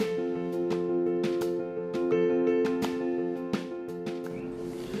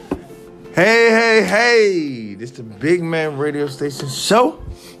Hey, this the Big Man Radio Station show.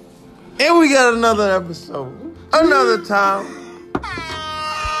 And we got another episode. Another time.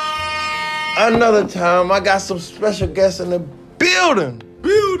 I got some special guests in the building.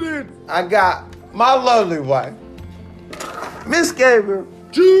 I got my lovely wife, Miss Gabriel,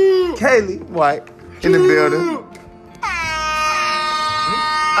 Kaylee White in the building.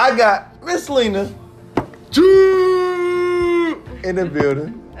 I got Miss Lena in the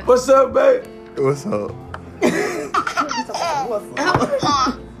building. What's up, babe? What's up?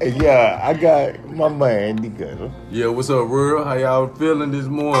 Yeah, I got my man, Nicole. Yeah, what's up, Real? How y'all feeling this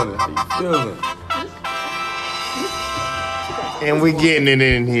morning? How you feeling? And we getting it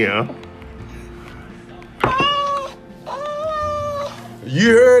in here. You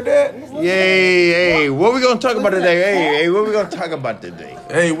heard that? Hey, what we gonna talk about today? Hey, what we gonna talk about today?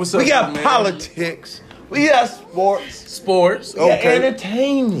 Hey, what's up, We got man? politics. We got sports. Sports. We got Okay.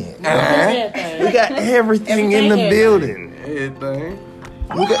 entertainment. Uh-huh. We got everything in the building. Everything.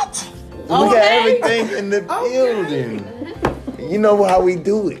 We got everything in the building. You know how we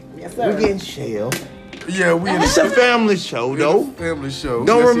do it. Yes, sir. We're getting shell. Yeah, we in It's a family show, though. family show.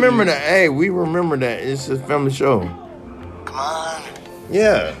 Don't Yes, it remember is. that. Hey, we remember that. It's a family show. Come on.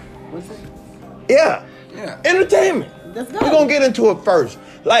 Yeah. What's it? Yeah. Yeah. Entertainment. Let's go. We're going to get into it first.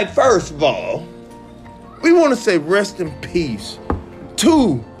 Like, first of all, we want to say rest in peace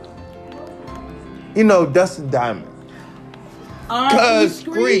to, Dustin Diamond. Cause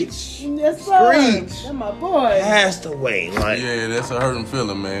Screech. Yes, sir. Screech. That's my boy. Passed away. Like, Yeah, that's a hurting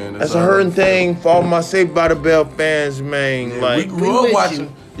feeling, man. that's a hurting thing for all my Saved by the Bell fans, man. Yeah, like, we grew up with watching.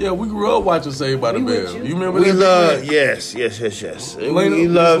 you. Yeah, we grew up watching Saved by the We with Bell. you. You remember we that? love, Big yes. Man? We Lena,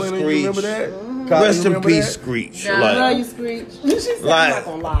 love Lena, Screech. You remember that? Rest You in remember peace, that? Screech. I Like, love you, Screech. She said, Like-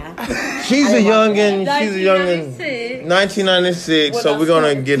 I'm not gonna lie. she's a youngin'. 1996. 1996. What So I we're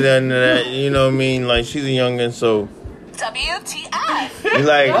gonna said. get into that. You know what I mean? Like, she's a youngin', so WTF?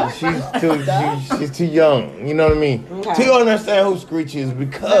 like she's too young. You know what I mean? Okay. To understand who Screech is But I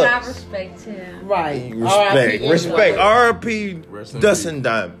because respect him. Right. respect. R.I.P. Rest in Dustin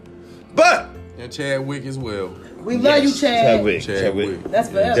Diamond. But And Chadwick as well. We love you, Chad. Chadwick. That's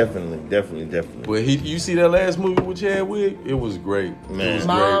forever. Definitely. But you see that last movie with Chadwick? It was great. Man. It was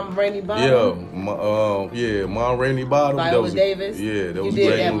Mom, great. Rainy Bottom. Mom, Rainy Bottom. Viola Davis. Yeah, that You was did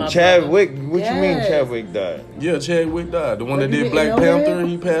great. that, movie. my Chadwick. What you mean Yes. Chadwick died? Yeah, Chadwick died. The one that But you did Black didn't know Panther, that?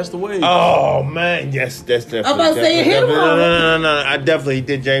 he passed away. Oh man, yes, that's definitely. I'm about to say, hit him definitely. No. I definitely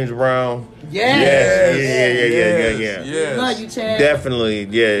did James Brown. Yes. Yeah. Yes. Love you, Chad. Definitely,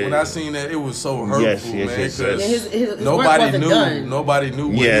 yeah. When I seen that, it was so hurtful, Yes. man. 'cause Yeah, his work nobody wasn't knew. done. Nobody knew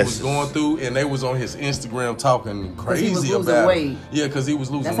what he Yes. was going through, and they was on his Instagram talking crazy he was losing about weight. it. Yeah, because he was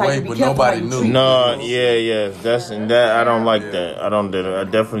losing That's how you weight, be but careful nobody how you knew. treat No, yeah. That's and that. I don't like Yeah. that. I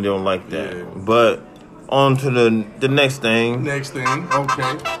definitely don't like that. Yeah. But on to the next thing. Next thing,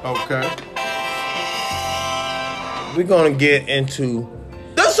 okay. We're gonna get into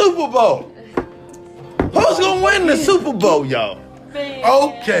the Super Bowl. Who's gonna win the Super Bowl, y'all?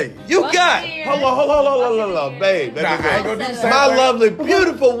 Okay, you What got. year? Hold on, babe. Nah, I ain't gonna do the same My thing. lovely,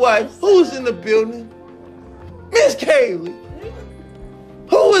 beautiful wife, who's in the building? Miss Kaylee.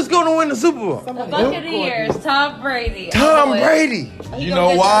 Who is gonna win the Super Bowl? The Buccaneers, Tom Brady. Tom Brady. You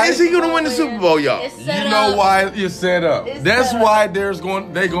know why? Is he gonna win the Super Bowl, y'all? It's set You know up. why it's set up. It's That's set up. why they're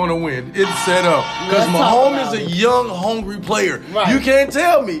gonna win. It's set up because Let's talk Mahomes about is a it. young, hungry player. Right. You can't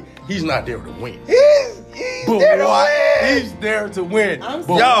tell me he's not there to win. He's But there to why? win. He's there to win. I'm But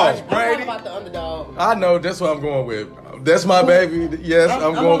sorry. Y'all. watch I'm talking Brady. about the underdog. I know that's what I'm going with. That's my baby. Yes, I'm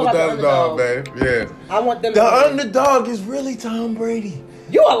I'm going all with the about the underdog, baby. Yeah. I want them The to win. underdog is really Tom Brady.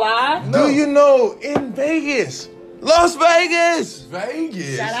 You alive? No. Do you know in Vegas, Las Vegas?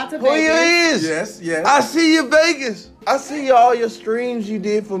 Vegas. Shout out to Who you Vegas. is? Yes. I see you, Vegas. I see all your streams you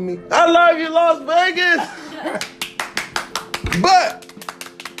did for me. I love you, Las Vegas. But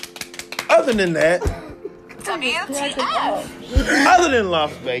other than that, WTF? other than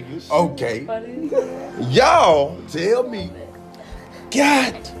Las Vegas, Okay. y'all Tell me.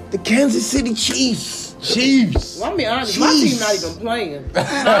 got the Kansas City Chiefs. Chiefs. Well, I'm be honest, my Jeez. team not even playing. My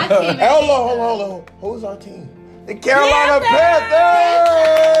team Hey, is- hold on. Who's our team? The Carolina Panthers!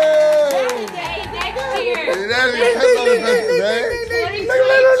 Panthers. Next year. That is Carolina Panthers, man.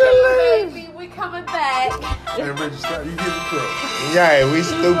 2022, baby. We coming back. Hey, Reggie, stop. You give me credit. Yeah, we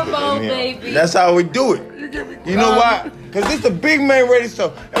Super stupid Bowl, in here. baby. That's how we do it. You know why? Because this is the Big Man Radio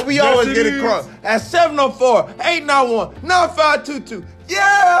Show, and we always it get it is. crossed at 704-891-9522.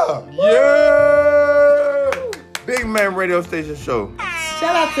 Yeah! Yeah. Big Man Radio Station Show.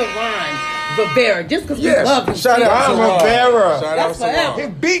 Shout out to Ron. Rivera, just because we Yes. love him. Shout out Ron to Ron. Rivera. Shout out That's to Ron. forever. He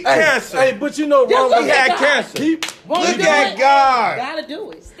beat Hey, cancer. hey, but you know, Just Ron, like he had God. cancer. Won't Look do at it. God. Gotta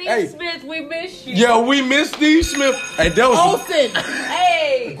do it. Steve Hey. Smith, we miss you. yeah, we missed Steve Smith. Hey, that was Olsen.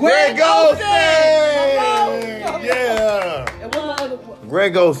 Hey. Greg Olsen. Olsen. Yeah. And what my other one?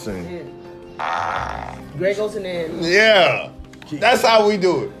 Greg Olsen. Greg Olsen and Yeah. That's how we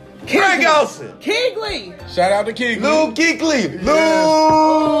do it. Greg Olsen. Kingley. shout out to King. Lou Kuechly.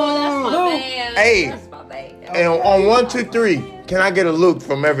 Oh, that's Lou. my man. Hey. That's my man. And on 1, 2, 3, can I get a Luke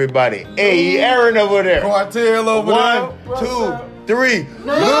from everybody? Hey, Aaron over there. Quartel over 1, there. 2, 3.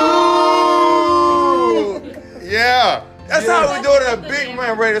 Luke. Yeah. That's how we do it at Big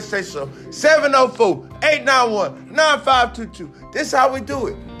Man Radio Station. 704-891-9522. This is how we do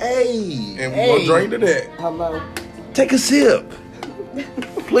it. Hey. And we gonna drink to that. Hello. Take a sip.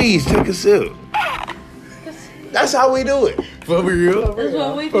 Please take a sip. That's how we do it. For real. That's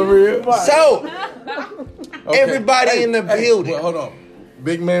what we For do. real. So, Okay. everybody in the building. Well, hold on.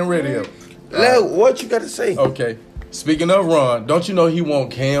 Big Man Radio. What you got to say? Okay. Speaking of Ron, don't you know he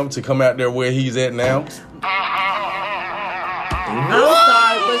want Cam to come out there where he's at now? I'm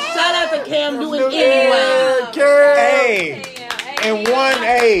sorry, but shout out to Cam Newton anyway. Hey. And one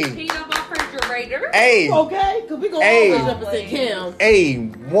A. Peanut on my refrigerator. Hey. Okay? Because we going to Hey. always represent Cam. Hey,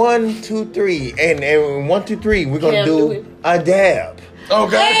 1, 2, 3. And 1, 2, 3, we're going to Cam do Newton. a dab.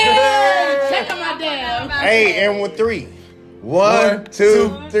 Okay. Hey, check out my damn. Hey, and with 3. 1, 2,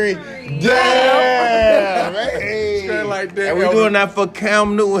 3. Damn. Hey. Straight like that. And we're doing that for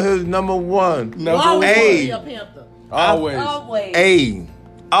Cam Newton, his number 1. Number Hey. Be a Panther. Always. Always. Hey,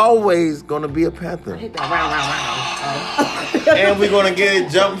 always going to be a Panther. Hit that round. And we're going to get it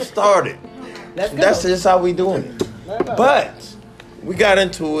jump started. Let's go. That's just how we doing it. But we got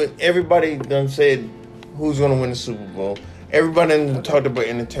into it. Everybody done said who's gonna win the Super Bowl. Everybody done talked about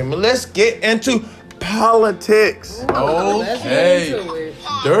entertainment. Let's get into politics. Let's get into Okay. it.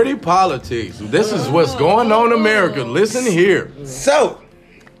 Dirty politics. This is what's going on in America. Listen here. So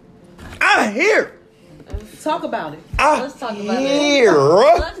I hear. Talk about it. Let's talk about it. Hear.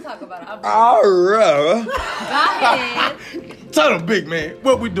 Let's talk about it. Alright. Go ahead. Tell them, big man,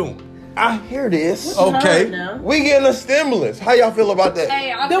 what we doing? I hear this. Okay. Now. We getting a stimulus. How y'all feel about that?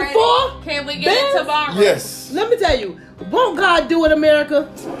 Hey, I'm The ready. four Can we get it bands? tomorrow? Yes. Let me tell you, won't God do it, America?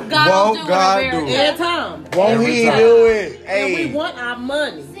 God Won't do God it, do America. it? Every time. Won't Every he time. do it? And we Hey. want our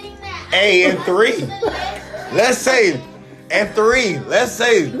money. Hey, and 3. Let's say, and 3. Let's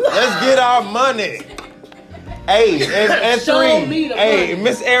say, let's get our money. Hey, and Show 3. me the Hey, money.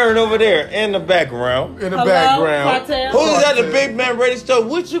 Miss Aaron over there in the background. In the Hello, background. Cartel? Who's at the Big Man Radio Show?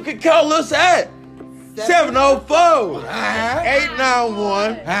 Which you can call us at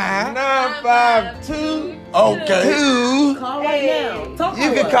 704-891-952. Okay. Call right now. Talk You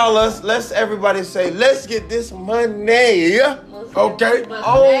to can us. call us. Let's everybody say, let's get this money. Okay.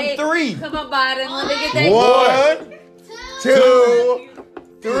 On 3. Come on, Biden. Let me get that. 1, 2,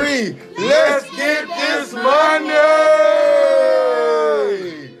 3. Let's get this money.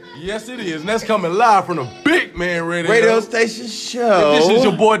 Yes, it is. And that's coming live from the Big Man Radio. Radio station show. This is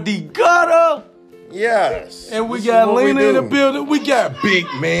your boy D Gutter. Yes. And we This is got what we Lena in the do. building. We got Big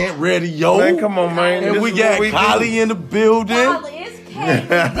Man Radio. Man, come on, man. And This we is got what we do. Kylie in the building. Molly, it's Kaylee.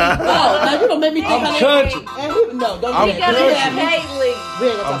 Oh, now you don't make me think I'm of country. No, don't I'm do You that. gotta Don't be do that. Kaylee. We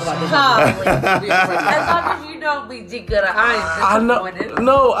ain't gonna talk about Holly. that. As long as you don't be G Gutter, I I ain't know. disappointed.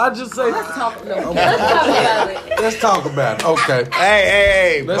 No, I just say. Let's talk. No, Let's talk about it. Let's talk about it. Okay.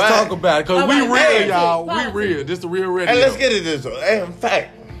 Hey, Let's but- talk about it. Because All we right, real, politics, y'all. politics. We real. This the real radio. And let's get it this way. Hey, in fact,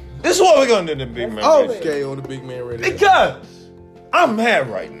 this is what we're going to do in the Big Man Radio Show. Okay, on the Big Man Radio. Because I'm mad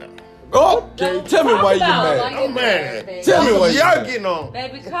right now. Okay, tell me why you about it, mad. like- I'm mad. Tell me why you Y'all mad. getting on.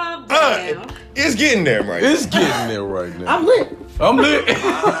 Baby, calm down. It's getting there right It's getting there right now. I'm lit. I'm lit.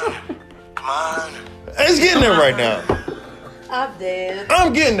 Come on. It's getting there right now. I'm dead.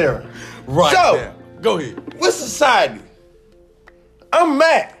 I'm getting there. right So- now. Go ahead. With society, I'm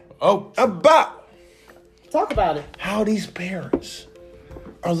mad Oh, about Talk about it. how these parents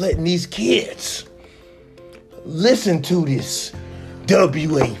are letting these kids listen to this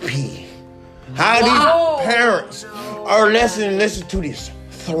WAP. How these parents are listen to this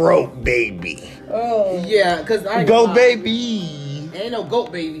Throat Baby. Yeah, because I ain't Go gonna lie. baby. Ain't no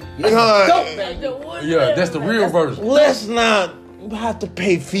goat baby. Uh, Goat baby. yeah, that's the real version. Let's not have to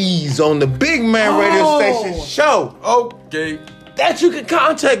pay fees on the Big Man Radio Oh. Station show Okay. that you can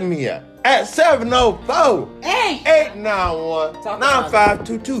contact me at 704 Hey.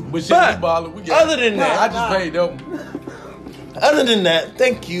 891-9522. But shit, we ballin'. We got other than I that, just paid them. other than that,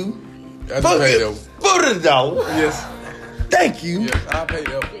 thank you I just paid them. for the dollar. Yes. Thank you. Yes, I paid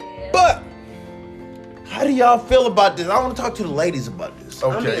them. But How do y'all feel about this? I want to talk to the ladies about this.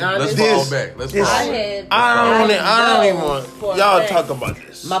 Okay, I mean, let's this- fall back. Let's this- fall I back. had. I don't even want for a y'all fact, talk about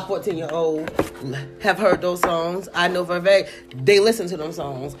this. My 14-year-old have heard those songs. I know for a fact they listen to them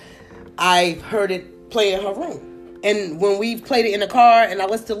songs. I've heard it play in her room. And when we played it in the car and I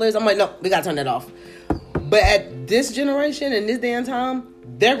listened to Liz, I'm like, no, we gotta turn that off. But at this generation and this day and time,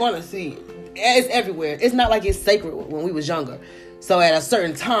 they're gonna see it. It's everywhere. It's not like it's sacred when we was younger. So at a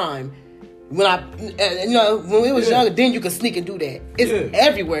certain time, when we was younger, then you could sneak and do that. It's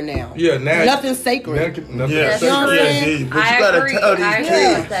everywhere now. Yeah, now nothing's sacred. Nothing Yeah, You know what I'm saying? but you I gotta agree. tell these I agree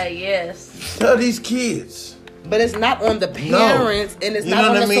with kids. that. Yes. Tell these kids. But it's not on the parents, and it's You not know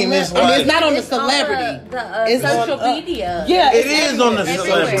on what the I mean? It's celebrity. like- It's not on the It's on celebrity. the It's on, social media. Yeah, It is on the everywhere.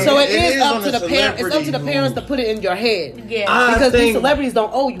 celebrity. So it is is up on to the parents. It's up to the celebrity parents to who- put it in your head. Yeah. I Because these think celebrities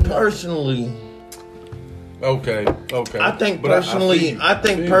don't owe you nothing. personally. Okay. I think But personally, I feel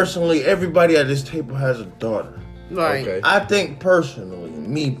think you. personally, everybody at this table has a daughter. Right. Okay. I think personally,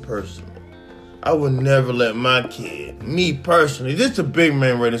 me personally, I would never let my kid, me personally, this is a big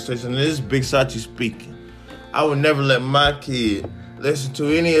man radio station, and this is Big Sachi speaking. I would never let my kid listen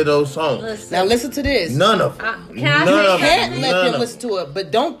to any of those songs. Listen, Now listen to this. None of them. Can I None say of You them. can't let None them of listen to it, but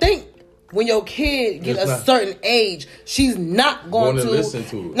don't think when your kid get It's a not. certain age, she's not going Gonna to listen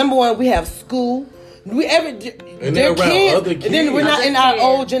to it. Number one, we have school. they're They're around kids, other and then we're kids. not in Other our kids.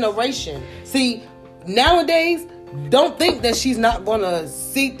 old generation. See, nowadays, don't think that she's not gonna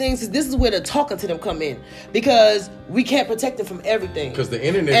see things. This is where the talking to them come in, because we can't protect them from everything. Because the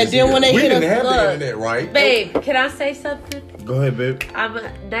internet And is then here. when they we hit didn't us- have the look, internet, right? babe, can I say something? Go ahead, babe. I'm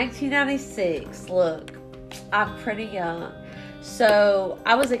 1996. Look, I'm pretty young. So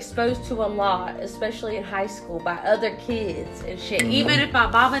I was exposed to a lot, especially in high school, by other kids and shit. Mm-hmm. Even if my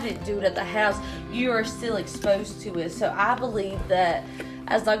mama didn't do it at the house, you are still exposed to it. So I believe that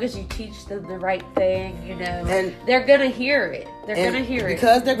as long as you teach them the right thing, And- they're gonna hear it. They're And gonna hear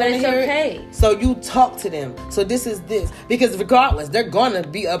because it. they're but gonna it's hear okay. it. So you talk to them. So this is this, because regardless, they're gonna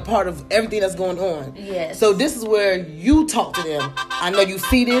be a part of everything that's going on. Yes. So this is where you talk to them. I know you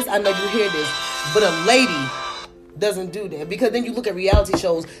see this. I know you hear this. But a lady doesn't do that, because then you look at reality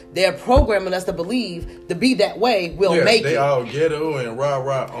shows. They're programming us to believe to be that way. We'll Yeah, make they it. all ghetto and rah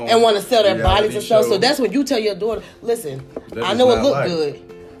on And want to sell their reality bodies and stuff. So shows. that's when you tell your daughter, listen, That I is know it not look like- good,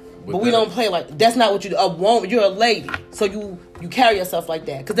 but we that- don't play like that's not what you do. A woman, you're a lady, so you carry yourself like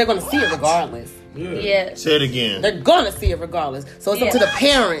that, because they're gonna see it regardless. Yeah. Yes. Say it again. They're gonna see it regardless. So it's up to the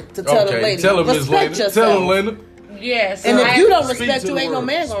parent to tell the Okay, lady, tell them, Miss respect Lena. yourself. Tell them, Lena. Yes. And if I- you don't Speak respect to you, the ain't no world.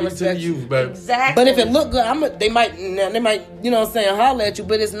 man gonna Speak respect to you. the youth, baby. Exactly. But if it look good, they might, you know what I'm saying, holler at you,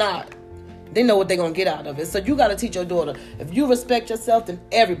 but it's not. They know what they're gonna get out of it. So you gotta teach your daughter, if you respect yourself, then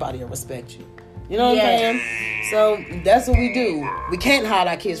everybody will respect you. You know what Yes. I'm saying? So that's what we do. We can't hide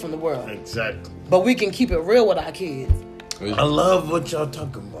our kids from the world, Exactly. but we can keep it real with our kids. I love what y'all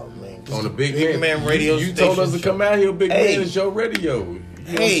talking about, man. This On the is big man radio You told us to station come out here, Big Hey. Man. It's your radio.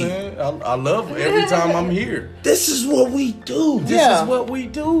 You know Hey. what I'm saying? I love every time I'm here. This is what we do. This Yeah. is what we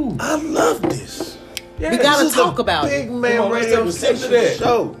do. I love this. Yeah, We gotta This is a talk about Big it. man Come on, let's radio take a sip of station that.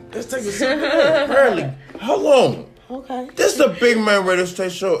 show. Let's take a sip of that. Early. Hold on. Okay. This is the Big Man Radio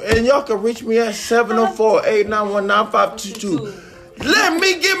Station show, and y'all can reach me at 704-891-9522. Let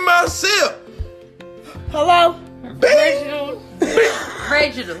me get my sip. Hello? Bing.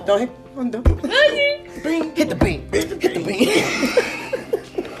 Reginald. Don't hit, don't. Bing. Hit the bean. Hit the bean.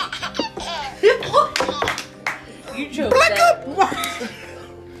 You chose that.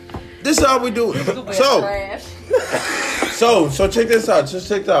 This is how we do it. Trash. So check this out. Just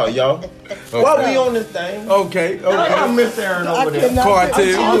check this out, y'all. While we on this thing, Okay, I okay. miss Aaron over there. cannot- I see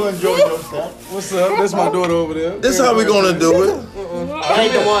Cartel. you enjoy yourself. What's up? That's my daughter over there. This is how we gonna do it. I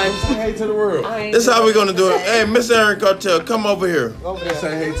ain't the one. Say hey to the world. This is how we gonna do it. Hey, Miss Aaron Cartel, come over here.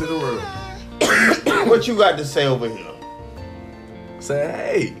 Say hey to the world. What you got to say over here? Say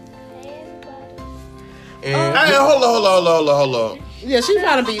hey. And Hey, hold on. Yeah, she's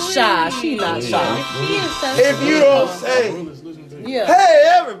trying to be shy. She's not shy. She is so If you don't say, Yeah. hey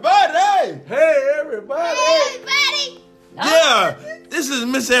everybody, hey everybody. yeah, this is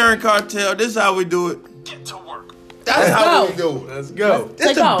Miss Aaron Cartel. This is how we do it. Get to work. That's how go. we do it. Let's go. This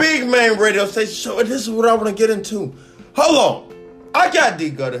Take is a off. Big Man Radio Station show, and this is what I want to get into. Hold on. I got D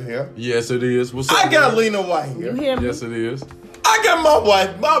Gutter here. Yes, it is. What's up? I got man? Lena White You here. hear me? Yes, it is. I got my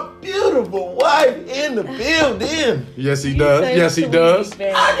wife, my beautiful wife in the building. Yes, he does. Yes, he does.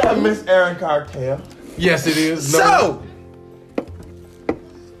 I got Miss Aaron Cartel. Yes, it is. No. So,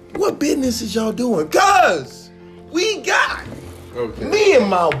 what business is y'all doing? Cause we got Okay. me and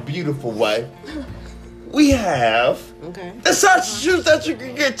my beautiful wife. We have Okay. the such shoes that you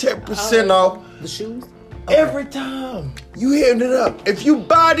can get 10% off. The shoes? Every time you hitting it up. If you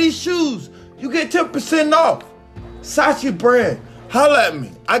buy these shoes, you get 10% off. Sachi brand, holla at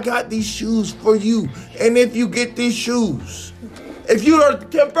me. I got these shoes for you. And if you get these shoes, if you are the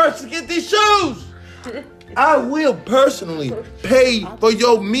 10th person to get these shoes, I will personally pay for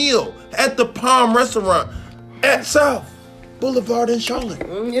your meal at the Palm Restaurant at South Boulevard in Charlotte.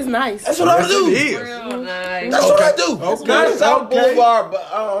 It's nice. That's what I do. It is. Real nice. That's what I do. Okay. Not South Okay. Boulevard, but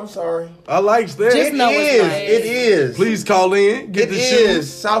I'm sorry. I like that. Just know it's nice. It is. Please call in. Get It the is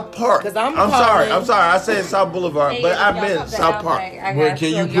shoes. South Park. 'Cause I'm sorry. calling. I'm sorry. I said South Boulevard, Hey, but I've y'all been come to South Park. Outback. I But got can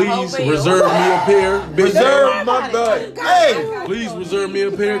you your whole please bill. reserve me a pair? Big Reserve man? my bud. Hey, Please reserve me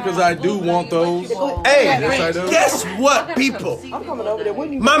a pair because I do want those. hey. Yes, I do. Guess what, people?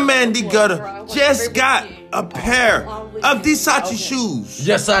 My man D Gutter just got a pair of these Sachi shoes.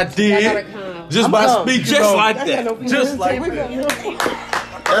 Yes, I did. Just by speaking, Just on- like that. Just like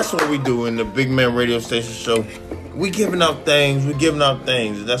that. That's what we do in the Big Man Radio Station show. We giving out things. We giving out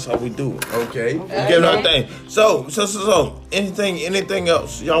things. That's how we do it. Okay. We giving out things. So. Anything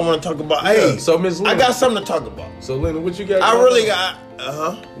else y'all want to talk about? Hey, so Miss I Lena. got something to talk about. So Lena, what you got? I going really on?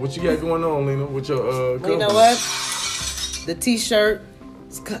 got. What you got going on, Lena? With your You know company? what? The t-shirt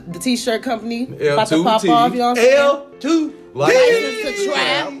company about to L2T. pop off. You know what I'm saying? L2. Like- License to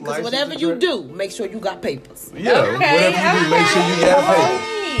trap. Because License whatever to you trap. do, make sure you got papers. Yeah, whatever you do, make sure you got a paper.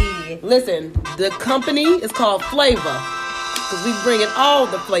 Hey. Listen, the company is called Flavor. Because we bringing all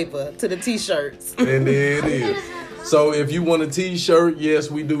the flavor to the t-shirts. And there it is. So if you want a t-shirt,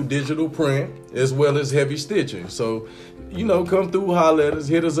 yes, we do digital print as well as heavy stitching. So, come through, holler at us,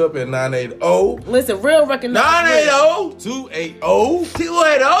 hit us up at 980 Listen, real recognized. 980 280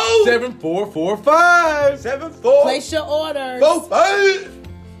 280 7445. 74 Place your orders. 45.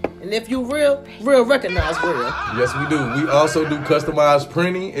 And if you real recognize real. Yes, we do. We also do customized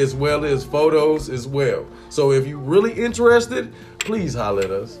printing as well as photos as well. So if you're really interested, please holler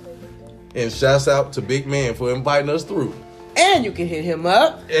at us. And shouts out to Big Man for inviting us through. And you can hit him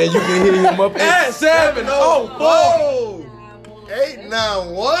up. And you can hit him up at 704.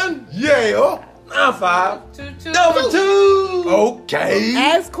 891 Yeah. 95 2-2. double 2. Okay.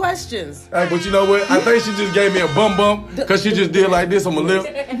 Ask questions. Hey, but you know what? I think she just gave me a bum because she just did like this on my lip.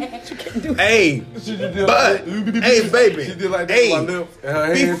 Hey, She just did but like this. hey, baby. She did like this Hey, on my lip. And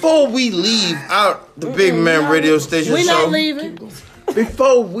her hands. before we leave out the Big Man Radio Station We show, not leaving.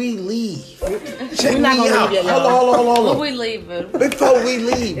 before we leave, check We not me gonna out. leave yet, y'all. Hold What on. we leaving? Before we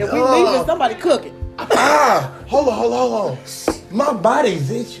leave, If we leaving, somebody cooking. hold on. My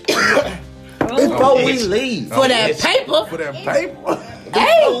body's itching. Before we leave, For that paper. For that paper.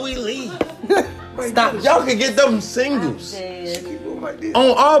 before we leave, Stop. y'all can get them singles Dead.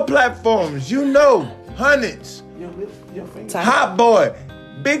 on all platforms. Hundreds, Hot Boy,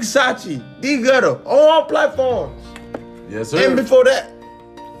 Big Sachi, D Gutter, on all platforms. Yes, And sir. before that,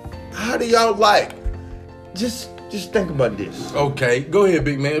 how do y'all like? Just think about this. Okay, go ahead,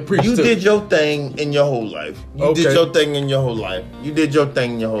 Big Man. Preach You to did your thing in your whole life. You did Okay. your thing in your whole life. You did your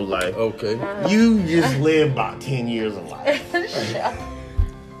thing in your whole life. Okay. You just lived about 10 years of life.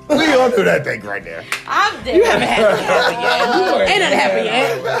 We gonna do that thing right there. I'm dead. You haven't had nothing happen yet. Ain't nothing happen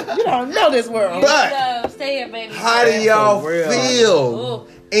yet. You don't know this world. But So, stay it, baby. how do y'all For real. feel?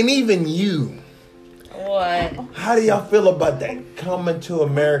 And even you, What? how do y'all feel about that Coming to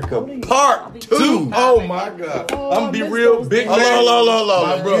America Part 2? Oh my God. I'm gonna be real, Big Man. Hold My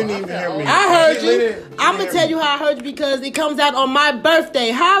on. bro. You didn't even hear me. I heard you. I'm going to tell you how I heard you because it comes out on my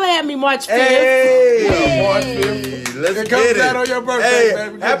birthday. Holla at me March 5th. Hey, March 5th. let's It get comes it. out on your birthday, Hey,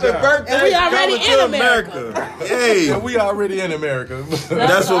 baby. Good happy job. birthday! And we already Coming in to America. Hey, Yeah, we already in America.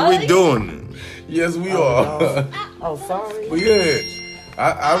 that's what we doing. Yes, we are. Oh, sorry. But yeah,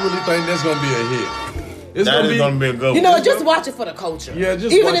 I really think that's gonna be a hit. It's That is gonna be a good You know one. what? Just watch it for the culture. Yeah,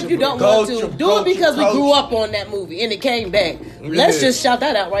 just Even watch if it you for the don't want to, culture, do it because we grew culture. up on that movie and it came back. Let's Yeah. just shout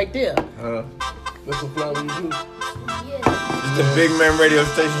that out right there. That's a flower you do. It's the Big Man Radio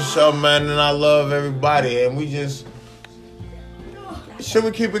Station show, man, and I love everybody. And we just should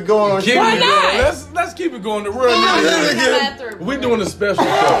we keep it going? Keep Why it not? going. Let's keep it going. The real niggas. We're doing a special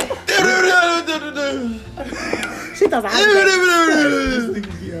show. She doesn't have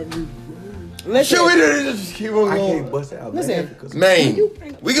Listen, Should we just keep on going? bust out. listen. Man,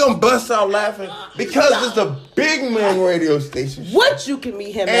 we gonna bust out laughing because it's the Big Man Radio Station. What you can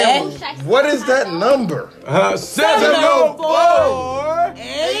meet him And at? what is that number? 704.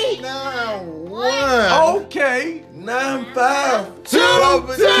 891 Okay.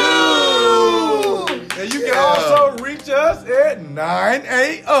 9522. And you can also reach us at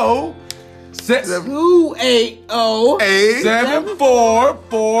 980 280. 8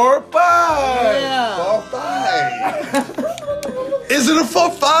 7445. Yeah. Is it a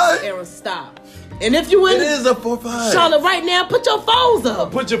 4-5? Aaron, stop. And if you in It is a 4-5. Charlotte right now, put your phones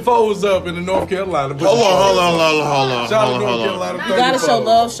up. Put your foes up in the North Carolina. Hold on. Charlotte, North Carolina. You gotta show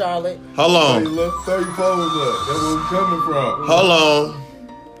love, Charlotte. Hold on. 30 foes up. That's where we coming from. Hold on.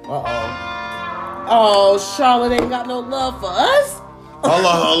 Oh, Charlotte ain't got no love for us. Hold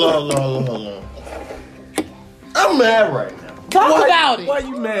on. I'm mad right now. Talk about it. Why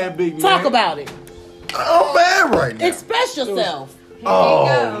you mad, big man? Talk about it. I'm mad right now. Express yourself. Oh,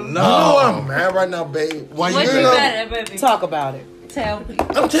 go. no. You know I'm mad right now, babe. Why What you know? mad at, baby? Talk about it. Tell me.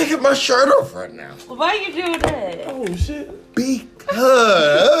 I'm taking my shirt off right now. Why you doing that? Oh, shit.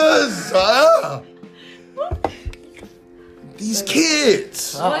 Because these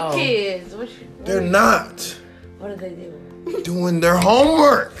kids, What kids? they're not What are they doing? doing their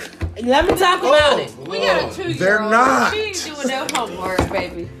homework. Let me talk about it. We got a 2-year-old. They're not. She ain't doing no homework,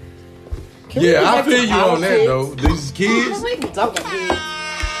 baby. Yeah, I back to feel you our on that, kids? though. These kids, We can talk about it.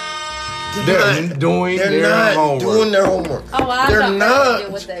 they're doing They're their not homework. doing their homework. Oh, I They're thought not. they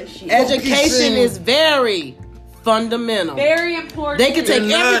with that shit. Education Focusing. is very fundamental. Very important. They can take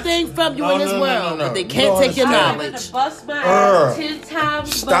They're not- everything from you No, in this no, no, world, no. but they can't No, take your it's not. I'm gonna knowledge. bust my ass 10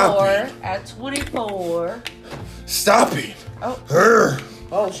 times Stop more it. at 24. Stop it. Oh. Her.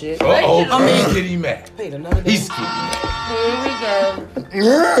 Oh shit. Uh-oh, I mean- he's kitty mad. Wait, another day. He's kitty mad. Here we go.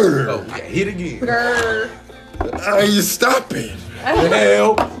 Her. Oh, yeah, hit again. Grr. You stop it.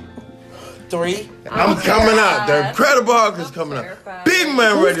 Hell. 3. I'm coming out. The Incredible Hulk is coming out. terrified. Big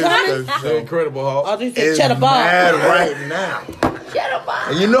Man Radio coming? The Station Incredible Hulk. Oh, they said is cheddar ball. mad right now.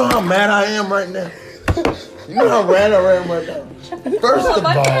 And you know how mad I am right now? You know how mad I am right now?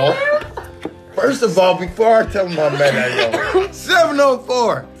 First of all, before I tell them how mad I am,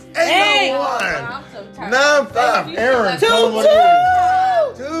 704 Hey. 801 I'm so tired. 95. You Aaron, feel tell them like- what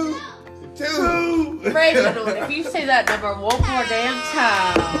it is. Two. Reginald, if you say that number one more damn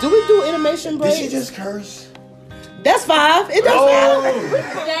time. Do we do animation Did she breaks? just curse? That's 5. It does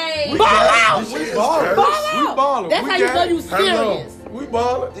Dang. Ball out. Did she just Ballin'. curse? Ball We out. ballin'. That's We how you got know it. you I know. serious. We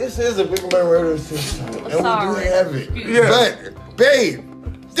ballin'. This is a Big Man Radio Station. And we do Sorry. have it. Excuse me. But, babe,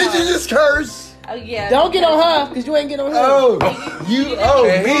 did you just curse? Oh, yeah. Don't get on her, because you ain't get on him. Oh, you, oh,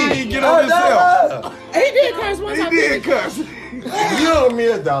 And he me. didn't get on himself. He did curse one He time. did cuss. You owe me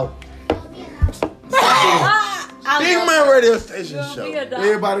 $1. I Big love Man it. Radio Station You'll be show. a dog.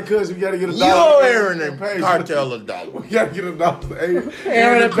 Everybody cuss. We gotta get a You dollar. owe Aaron and Cartel $1. We gotta get a dollar. Aaron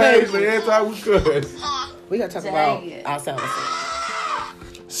Aaron and and Paisley every time we cuss. We got to talk Dang about it. our sound effects.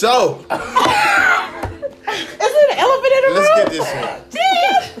 So, Is it an elephant in the room? let's get this here.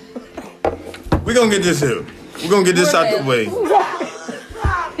 We're gonna get this here. We're gonna get this out the way. Because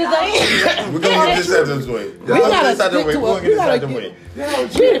I We're gonna get this out the way. We gotta This out the stick way. to We're it. gonna get this out the way. We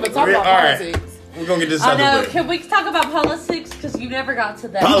didn't even talk about All right. politics. We're gonna get this I out know. the way. Can we talk about politics? Because you never got to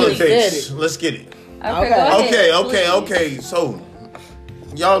that. Politics. Politics. Said Let's get it. Okay, Okay. go ahead. Okay. So,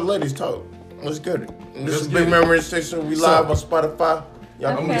 y'all ladies talk. Let's get it. This is Big Man Radio Station. We live on Spotify.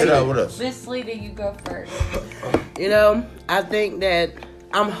 Y'all come get out with us. Miss Lita, you go first. You know, I think that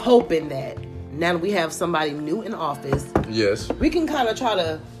I'm hoping that now that we have somebody new in office, Yes. we can kind of try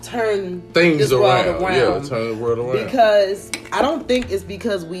to turn Things this world around. Yeah, turn the world around. Because I don't think it's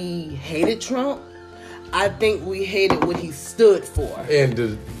because we hated Trump. I think we hated what he stood for. And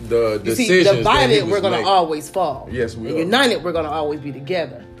the You see, decisions that he divided, was we're going to making. always fall. Yes, we and are. united, we're going to always be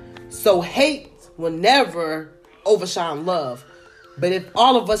together. So hate will never overshine love. But if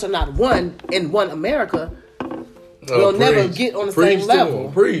all of us are not one in one America, we'll never get on the same to level.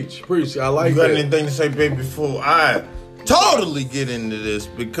 him. Preach. I like You got that. anything to say, baby, before I totally get into this?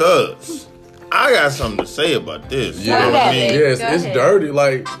 Because I got something to say about this. You know what I mean? Yes, Go it's ahead. dirty.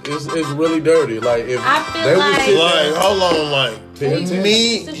 Like it's really dirty. Like if I feel they like- would sit Like, hold on, Ten,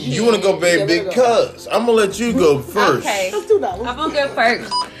 me, ten. you want to go, baby, Yeah, let her go. because I'm going to let you go first. Okay. Let's do that. I'm gonna go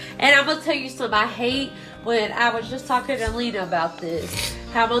first, and I'm gonna tell you something. I hate when I was just talking to Lena about this.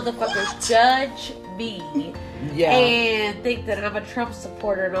 How motherfuckers judge me Yeah. and think that I'm a Trump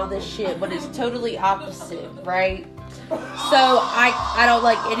supporter and all this shit, but it's totally opposite, right? So I don't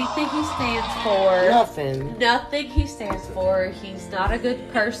like anything he stands for. Nothing he stands for. He's not a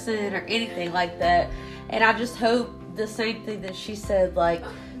good person or anything like that. And I just hope the same thing that she said, like,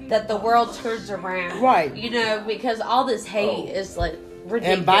 that the world turns around. Right. You know, because all this hate is, like,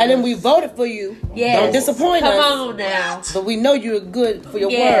 ridiculous. And Biden, we voted for you. Yes. Don't disappoint Come us. on now. But we know you're good for your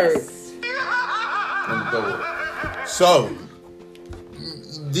word. Yes. So,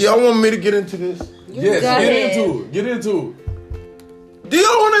 do y'all want me to get into this? Yes, Go get ahead. into it. Get into it. Do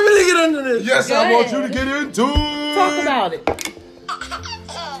y'all want me to get into this? Yes, Go I want ahead. you to get into it. Talk about it.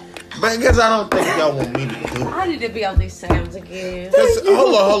 But because I don't think y'all want me to do it. I need to be on these sounds again.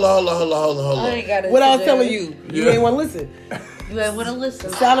 Hold on. I ain't got it. What I was telling you, you ain't want to listen. You ain't want to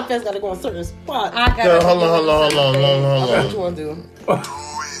listen. Sound effects got to go on certain spots. I got it. Hold on. What you want to do? Do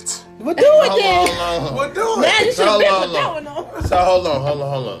it. Well, do it then. What do Man, you it? should have been with that one on. So hold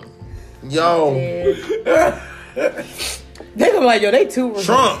on. Yo, They gonna be like, yo, they too real.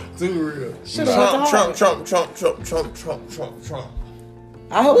 Trump. Too real. Trump.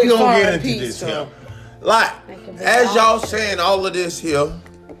 I hope We you gonna find get into peace, this here. Trump. Like, as y'all saying all of this here,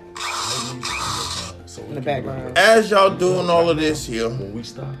 In the background. as y'all doing all of this here, When we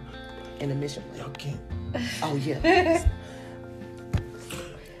stop. In the mission. y'all can't. Oh, yeah.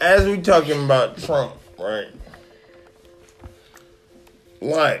 As we talking about Trump, right?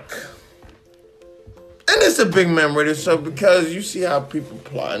 Like, and it's a big man radio show because you see how people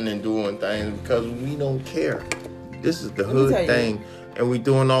plotting and doing things because we don't care. This is the Let me tell hood you. thing, and we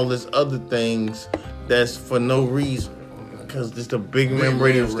doing all this other things that's for no reason. Because this the big man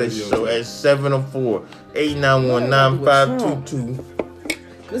radio station. So at 704-891-9522.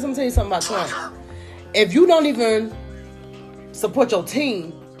 Listen, let me tell you something about Trump. If you don't even support your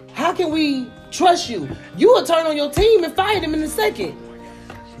team, how can we trust you? You will turn on your team and fire them in a second.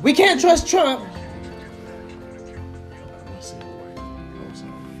 We can't trust Trump.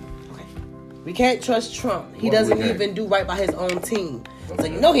 We can't trust Trump. He doesn't even do right by his own team. So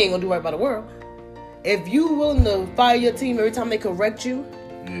you know he ain't gonna do right by the world. If you willing to fire your team every time they correct you,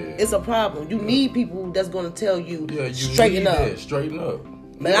 it's a problem. You need people that's gonna tell you, straighten up. That. Straighten up.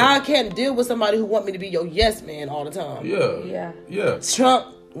 But I can't deal with somebody who want me to be your yes man all the time. Yeah.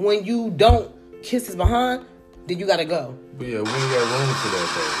 Trump, when you don't kiss his behind, then you gotta go. But yeah, we ain't got room for that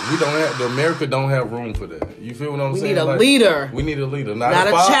though. We don't have America don't have room for that. You feel what I'm We saying? need a leader. We need a leader, Not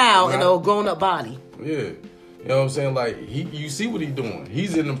a child in a grown up body. Yeah. You know what I'm saying? Like you see what he's doing.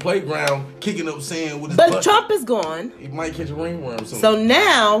 He's in the playground kicking up sand with his But butt. Trump is gone. He might catch a ringworm soon. So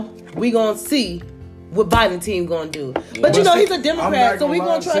now we gonna see what Biden team gonna do. But you know he's a Democrat, so we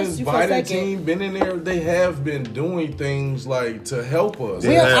gonna trust you for a Biden second. team been in there, they have been doing things like to help us.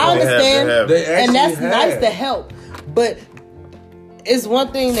 I understand, They actually and that's have. nice to help. But it's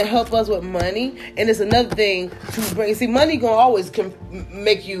one thing to help us with money, and it's another thing to bring. See, money gonna always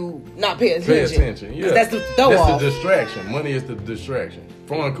make you not pay attention. Pay attention, yeah. That's the throw off. That's the distraction. Money is the distraction.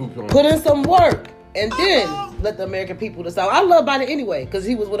 Foreign coupon. Put in some work, and then let the American people decide. I love Biden anyway because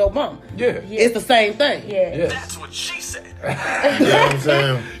he was with Obama. Yeah. It's the same thing. Yeah. That's what she said. You know what I'm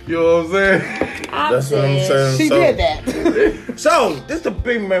saying? You know what I'm saying? That's what I'm saying. She So- did that. So, this is the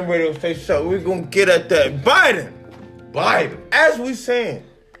big man radio station. So, we're going to get at that. Biden. As we saying,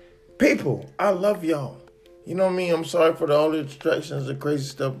 people, I love y'all. You know what I mean? I'm sorry for all the distractions and crazy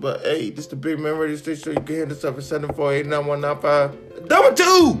stuff, but hey, this is the big man radio station. So you can hear this up at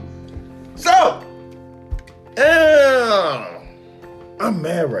 748-9195-22. So, I'm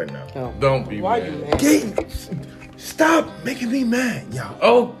mad right now. Don't be Why mad. you mad? Stop making me mad, y'all.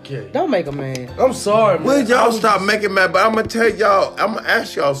 Okay. Don't make a man. I'm sorry, man. Will y'all stop making mad? But I'm gonna tell y'all, I'm gonna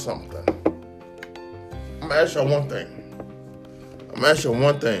ask y'all something. I'm gonna ask y'all one thing.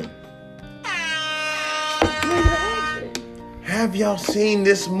 Have y'all seen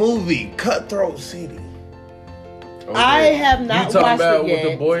this movie, Cutthroat City? I have not You talking watched about it yet.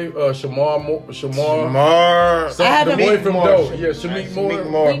 with the boy Shamar? Mar. The I haven't- boy from Shamik Dope. Moore. Yeah, Shamik Shamik Moore.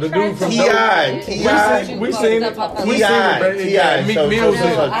 Moore. The dude from T.I. Dope. T.I. We seen it. T.I. We seen it, baby. T.I. Meek So- Mills so- in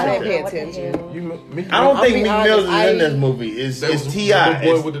it. so- I didn't pay attention. I don't think I'll be Meek honest, Mills is in I- this movie. It's That was T.I. The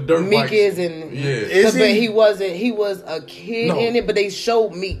boy with the dirt Meek bikes. is in. Yeah. Is But he? he wasn't. He was a kid No. in it, but they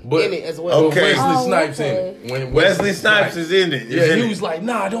showed Meek But- in it as well. Okay. Wesley Oh, Snipes in okay. it. When Wesley Snipes is in it. Yeah, he was like,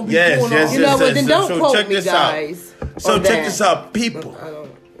 nah, don't be Yes, doing yes, all You know yes. what? Then don't So quote check me, this out. guys. So on check that. this out, people. I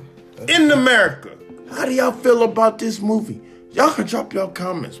don't. In America, how do y'all feel about this movie? Y'all can drop your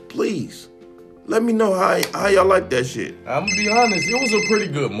comments, please. Let me know how y'all like that shit. I'm gonna be honest, it was a pretty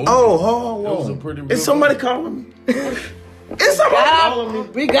good movie. Oh, hold on. It was a pretty good Is somebody movie. calling me? Is somebody calling me?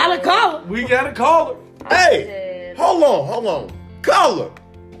 We gotta call him. We gotta call her. Hey, hold on. Caller,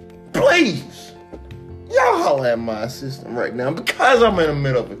 please. Y'all holler at my assistant right now because I'm in the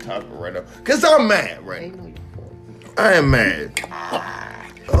middle of a topic right now. Because I'm mad right now. I am mad.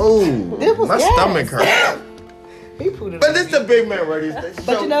 Oh, It was my gas. stomach hurts. He put it. But this the big man radio station.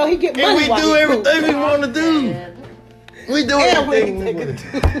 But you know he get and money we while do he everything we want to do. We do And we everything we take want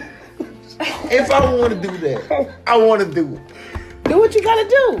to do. If I want to do that, I want to do it. Do what you gotta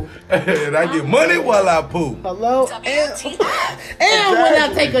do. And I get money while I poop. Hello. And when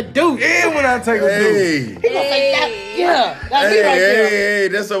I take a douche. And when I take a dude. Hey, He gonna say that. Yeah. That's me hey, right there. hey,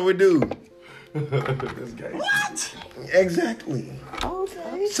 that's what we do. This guy. Exactly.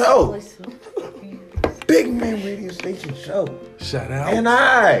 Okay. So, Big Man Radio Station show. Shout out. And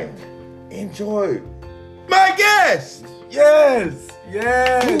I enjoyed my guest. Yes. Who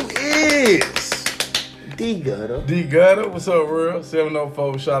is D Gutter. D Gutter, what's up, real?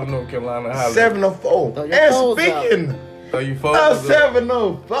 704, Charlotte, North Carolina. Holla. 704. Throw your And phones speaking Throw your of phones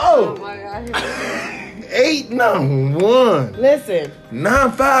 704, Oh my god. 891 Listen.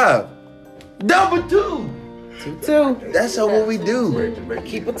 9522. 2. That's what we do.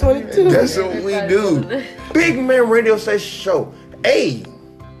 Keep it 22. That's what we do. Big Man Radio Station show. Hey,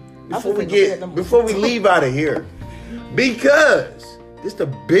 before we leave out of here, because this the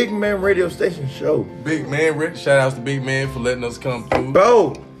Big Man Radio Station show. Big Man, Rick, shout outs to Big Man for letting us come through.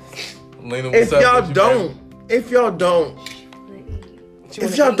 Bro, Lena, if what's up y'all with you, don't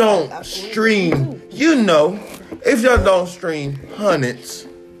stream, if y'all don't stream hundreds,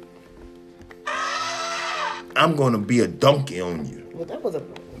 I'm gonna be a donkey on you. Well, that was a.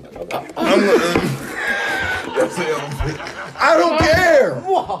 I don't care.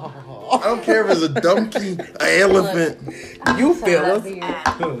 I don't care if it's a donkey, an elephant. You feel us.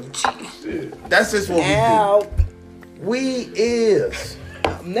 That's just what we do. We is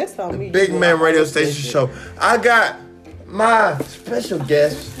Next time we Big Man Radio Station show. I got my special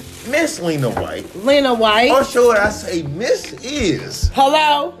guest, Miss Lena White. Lena White. Or should I say Miss is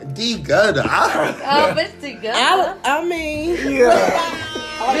Hello. D Gutter. Oh, Miss D Gutter. I mean. Miss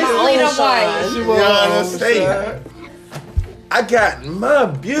Lena White. You understand? I got my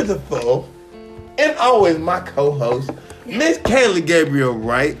beautiful and always my co-host, Miss Kaylee Gabriel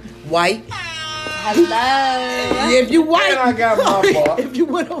Wright. White. Hello. If you white. And I got my part. If you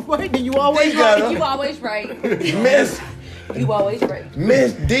went on white, then you always D Gutter. You always right. Miss You always right.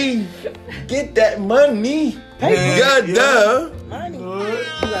 Miss D, get that money. Man, Gutter. Money. You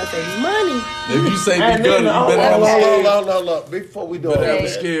gotta say money. If you say And Big Gutter, then, you better have a scale. hold. Before we do all Better have a that.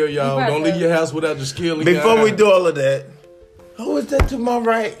 scale, y'all. You Don't better- leave your house without your scale in your Before we eye. do all of that, who is that to my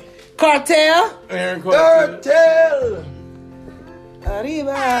right? Cartel. Aaron Carter. Cartel.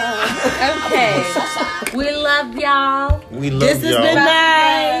 Arriba. Okay. We love y'all. We love This has been y'all.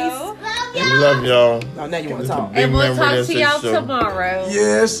 nice. We love y'all. Oh, now you want to talk. Big And we'll Man talk Radio to y'all Station show. tomorrow.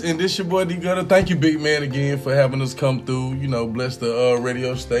 Yes, and this your boy D Gutter. Thank you, Big Man, again for having us come through. Bless the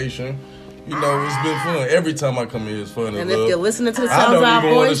radio station. It's been fun. Every time I come here, it's fun. And if you're listening to the I sounds of don't our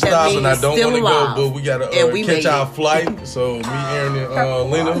even want to voice, that stop, means and I don't still want to alive. go, but we gotta And we catch made our it. flight. So me, Aaron,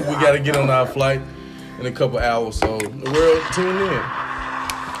 and Lena, we gotta get on our flight in a couple hours. So the world, tune in.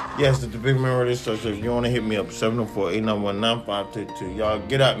 Yes, it's the Big Man Radio Show. So if you want to hit me up, 704-891-9522. Y'all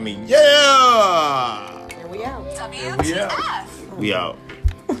get at me. Yeah! And we out. We out.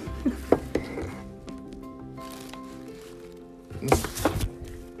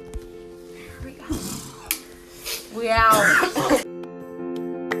 We out.